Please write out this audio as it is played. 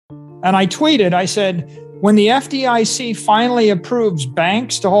And I tweeted, I said, when the FDIC finally approves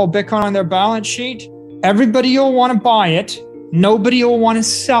banks to hold Bitcoin on their balance sheet, everybody will want to buy it, nobody will want to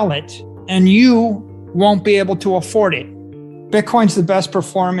sell it, and you won't be able to afford it. Bitcoin's the best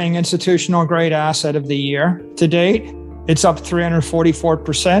performing institutional grade asset of the year to date. It's up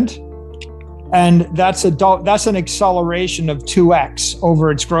 344%. And that's an acceleration of 2x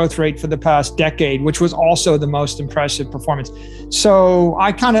over its growth rate for the past decade, which was also the most impressive performance. So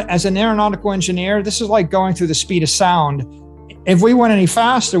I kind of, as an aeronautical engineer, this is like going through the speed of sound. If we went any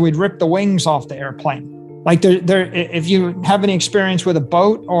faster, we'd rip the wings off the airplane. Like if you have any experience with a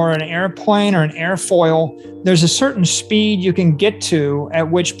boat or an airplane or an airfoil, there's a certain speed you can get to, at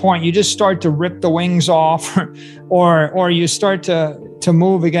which point you just start to rip the wings off or you start to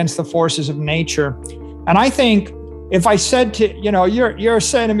move against the forces of nature. And I think if I said to, you're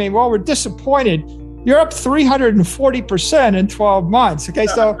saying to me, well, we're disappointed. You're up 340% in 12 months. Okay,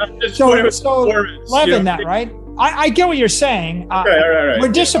 so loving that, right? I get what you're saying. Right.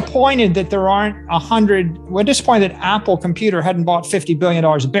 We're disappointed that there aren't 100. We're disappointed that Apple Computer hadn't bought $50 billion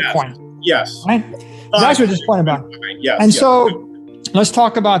of Bitcoin. Yes. Right? That's what we're disappointed about. Yes. And so let's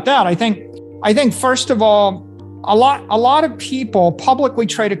talk about that. I think first of all, a lot of people, publicly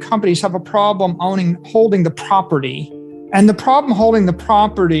traded companies, have a problem holding the property. And the problem holding the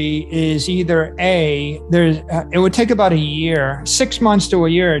property is either it would take about a year, 6 months to a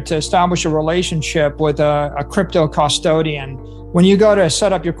year, to establish a relationship with a crypto custodian. When you go to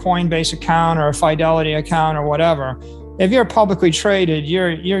set up your Coinbase account or a Fidelity account or whatever, if you're publicly traded,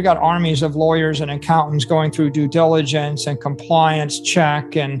 you've got armies of lawyers and accountants going through due diligence and compliance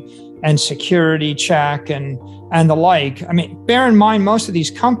check and security check and the like. I mean, bear in mind, most of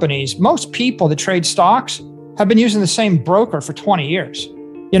these companies, most people that trade stocks have been using the same broker for 20 years.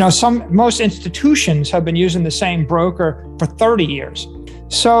 Most institutions have been using the same broker for 30 years.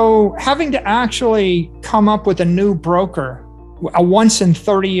 So having to actually come up with a new broker, a once in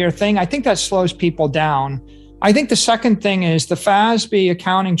 30-year thing, I think that slows people down. I think the second thing is the FASB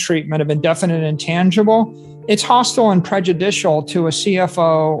accounting treatment of indefinite intangible. It's hostile and prejudicial to a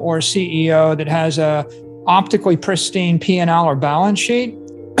CFO or CEO that has a optically pristine P&L or balance sheet.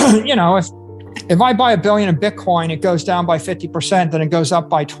 If I buy $1 billion of Bitcoin, it goes down by 50%, then it goes up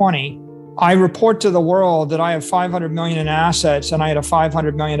by 20. I report to the world that I have 500 million in assets and I had a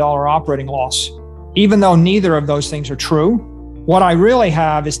 $500 million operating loss. Even though neither of those things are true, what I really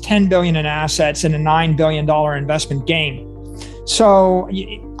have is 10 billion in assets and a $9 billion investment gain. So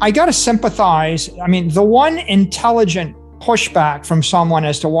I got to sympathize. I mean, the one intelligent pushback from someone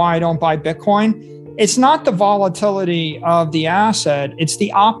as to why I don't buy Bitcoin, it's not the volatility of the asset, it's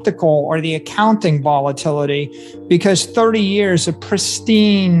the optical or the accounting volatility, because 30 years of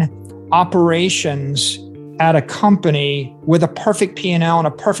pristine operations at a company with a perfect P&L and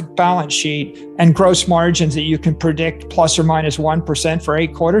a perfect balance sheet and gross margins that you can predict plus or minus 1% for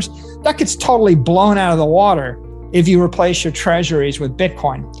 8 quarters, that gets totally blown out of the water if you replace your treasuries with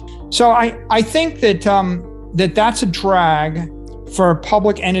Bitcoin. So I think that that's a drag for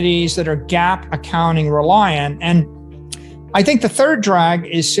public entities that are GAAP accounting reliant. And I think the third drag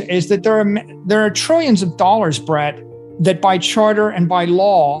is that there are trillions of dollars, Brett, that by charter and by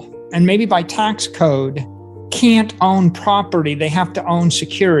law and maybe by tax code can't own property. They have to own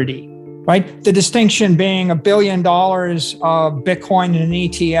security, right? The distinction being $1 billion of Bitcoin in an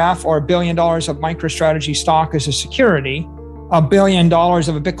ETF or $1 billion of MicroStrategy stock as a security. $1 billion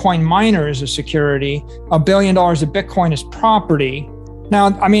of a Bitcoin miner is a security, $1 billion of Bitcoin is property. Now,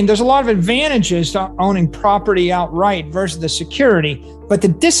 I mean, there's a lot of advantages to owning property outright versus the security, but the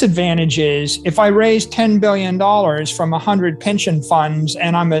disadvantage is if I raise $10 billion from 100 pension funds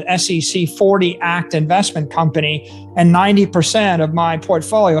and I'm an SEC 40 Act investment company and 90% of my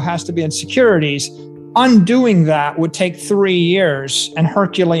portfolio has to be in securities, undoing that would take 3 years and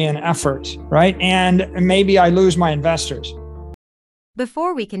Herculean effort, right? And maybe I lose my investors.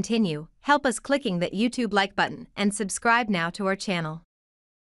 Before we continue, help us clicking that YouTube like button and subscribe now to our channel.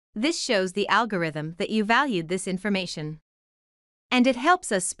 This shows the algorithm that you valued this information. And it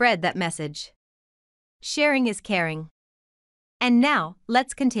helps us spread that message. Sharing is caring. And now,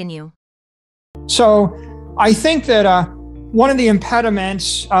 let's continue. So, I think that one of the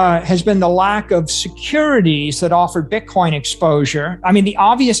impediments has been the lack of securities that offer Bitcoin exposure. I mean, the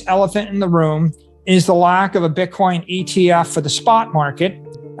obvious elephant in the room is the lack of a Bitcoin ETF for the spot market.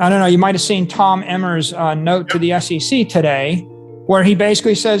 I don't know, you might have seen Tom Emmer's note to the SEC today, where he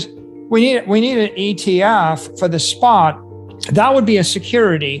basically says, we need an ETF for the spot. That would be a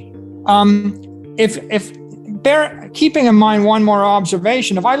security. Keeping in mind one more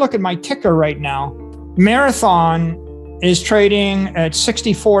observation, if I look at my ticker right now, Marathon is trading at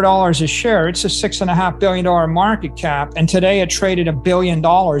 $64 a share. It's a $6.5 billion market cap. And today it traded $1 billion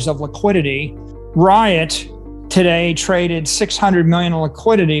of liquidity. Riot today traded $600 million of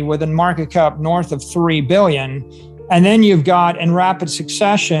liquidity with a market cap north of $3 billion. And then you've got, in rapid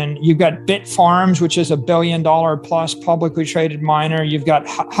succession, you've got Bitfarms, which is $1 billion plus publicly traded miner. You've got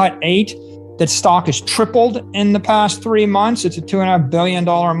Hut 8, that stock has tripled in the past 3 months. It's a $2.5 billion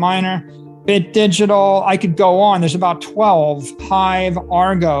miner. Bit Digital, I could go on. There's about 12, Hive,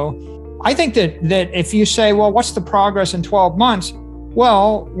 Argo. I think that if you say, well, what's the progress in 12 months?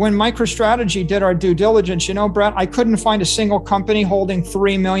 Well, when MicroStrategy did our due diligence, Brett, I couldn't find a single company holding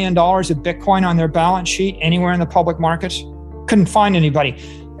 $3 million of Bitcoin on their balance sheet anywhere in the public markets. Couldn't find anybody.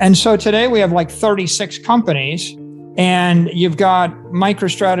 And so today we have like 36 companies, and you've got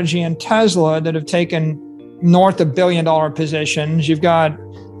MicroStrategy and Tesla that have taken north of $1 billion positions. You've got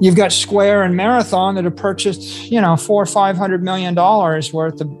Square and Marathon that have purchased, $400 or $500 million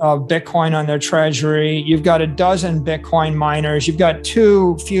worth of Bitcoin on their treasury. You've got a dozen Bitcoin miners. You've got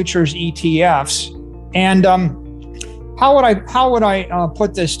 2 futures ETFs. And how would I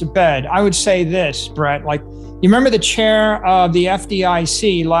put this to bed? I would say this, Brett. You remember the chair of the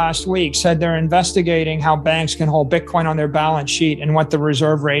FDIC last week said they're investigating how banks can hold Bitcoin on their balance sheet and what the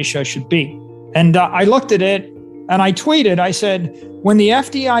reserve ratio should be. And I looked at it and I tweeted, I said, when the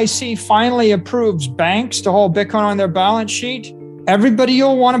FDIC finally approves banks to hold Bitcoin on their balance sheet, everybody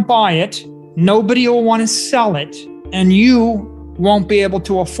will want to buy it, nobody will want to sell it, and you won't be able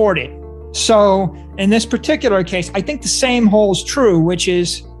to afford it. So in this particular case, I think the same holds true, which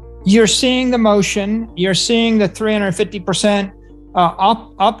is you're seeing the motion, you're seeing the 350%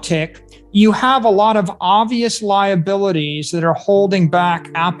 uptick. You have a lot of obvious liabilities that are holding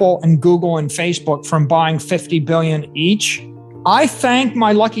back Apple and Google and Facebook from buying 50 billion each. I thank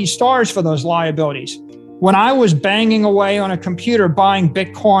my lucky stars for those liabilities. When I was banging away on a computer buying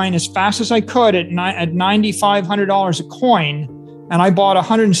Bitcoin as fast as I could at $9,500 a coin, and I bought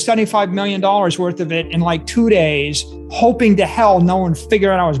 $175 million worth of it in like 2 days, hoping to hell no one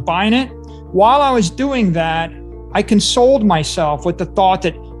figured out I was buying it. While I was doing that, I consoled myself with the thought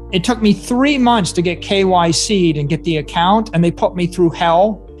that it took me 3 months to get KYC'd and get the account, and they put me through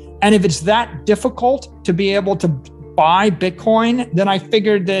hell. And if it's that difficult to be able to buy Bitcoin, then I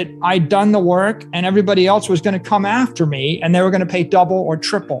figured that I'd done the work and everybody else was going to come after me and they were going to pay double or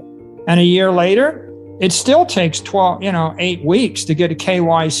triple. And a year later, it still takes 8 weeks to get a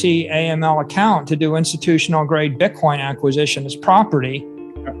KYC AML account to do institutional grade Bitcoin acquisition as property.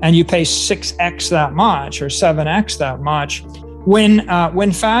 And you pay 6x that much or 7x that much. When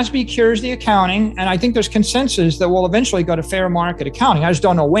FASB cures the accounting, and I think there's consensus that we'll eventually go to fair market accounting, I just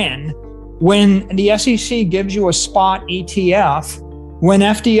don't know when the SEC gives you a spot ETF, when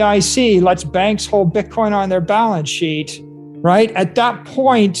FDIC lets banks hold Bitcoin on their balance sheet, right? At that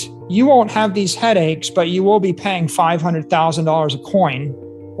point, you won't have these headaches, but you will be paying $500,000 a coin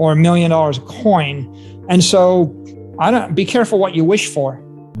or $1 million a coin. And so be careful what you wish for.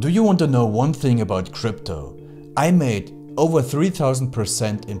 Do you want to know one thing about crypto? I made over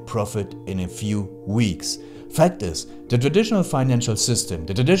 3,000% in profit in a few weeks. Fact is, the traditional financial system,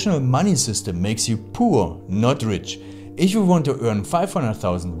 the traditional money system makes you poor, not rich. If you want to earn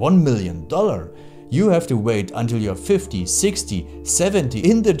 $500,000, $1 million, you have to wait until you're 50, 60, 70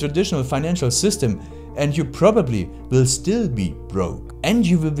 in the traditional financial system, and you probably will still be broke. And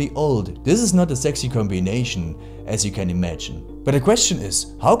you will be old. This is not a sexy combination, as you can imagine. But the question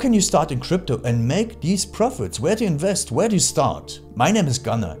is, how can you start in crypto and make these profits? Where to invest? Where to start? My name is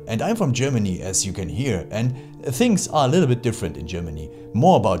Gunnar and I'm from Germany, as you can hear, and things are a little bit different in Germany.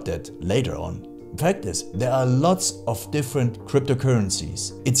 More about that later on. Fact is, there are lots of different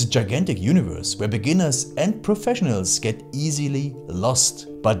cryptocurrencies. It's a gigantic universe where beginners and professionals get easily lost.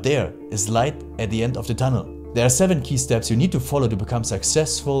 But there is light at the end of the tunnel. There are 7 key steps you need to follow to become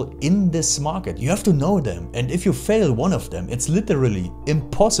successful in this market. You have to know them, and if you fail one of them, it's literally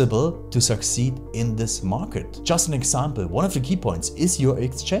impossible to succeed in this market. Just an example, one of the key points is your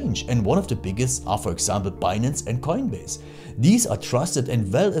exchange, and one of the biggest are, for example, Binance and Coinbase. These are trusted and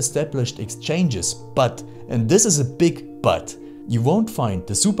well-established exchanges, but, and this is a big but, you won't find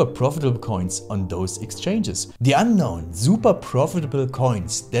the super profitable coins on those exchanges. The unknown super profitable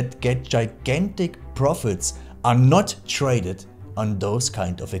coins that get gigantic profits are not traded on those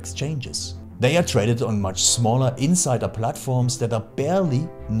kind of exchanges. They are traded on much smaller insider platforms that are barely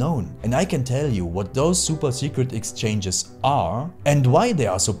known. And I can tell you what those super secret exchanges are and why they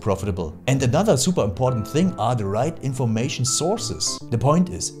are so profitable. And another super important thing are the right information sources. The point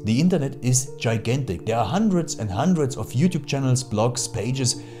is, the internet is gigantic. There are hundreds and hundreds of YouTube channels, blogs,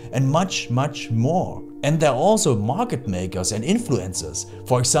 pages, and much more. And there are also market makers and influencers.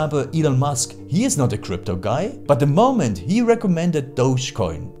 For example, Elon Musk, he is not a crypto guy, but the moment he recommended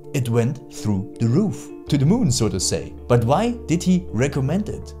Dogecoin, it went through the roof, to the moon, so to say. But why did he recommend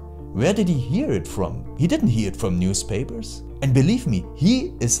it? Where did he hear it from? He didn't hear it from newspapers. And believe me,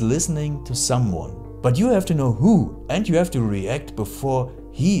 he is listening to someone. But you have to know who, and you have to react before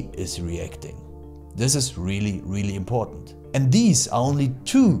he is reacting. This is really, really important. And these are only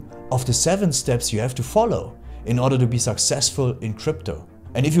 2 of the 7 steps you have to follow in order to be successful in crypto.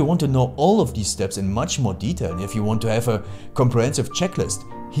 And if you want to know all of these steps in much more detail, and if you want to have a comprehensive checklist,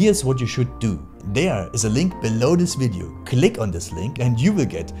 here's what you should do. There is a link below this video. Click on this link and you will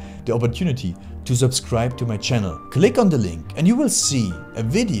get the opportunity to subscribe to my channel. Click on the link and you will see a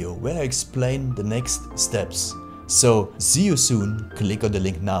video where I explain the next steps. So see you soon. Click on the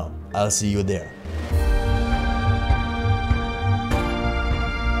link now. I'll see you there.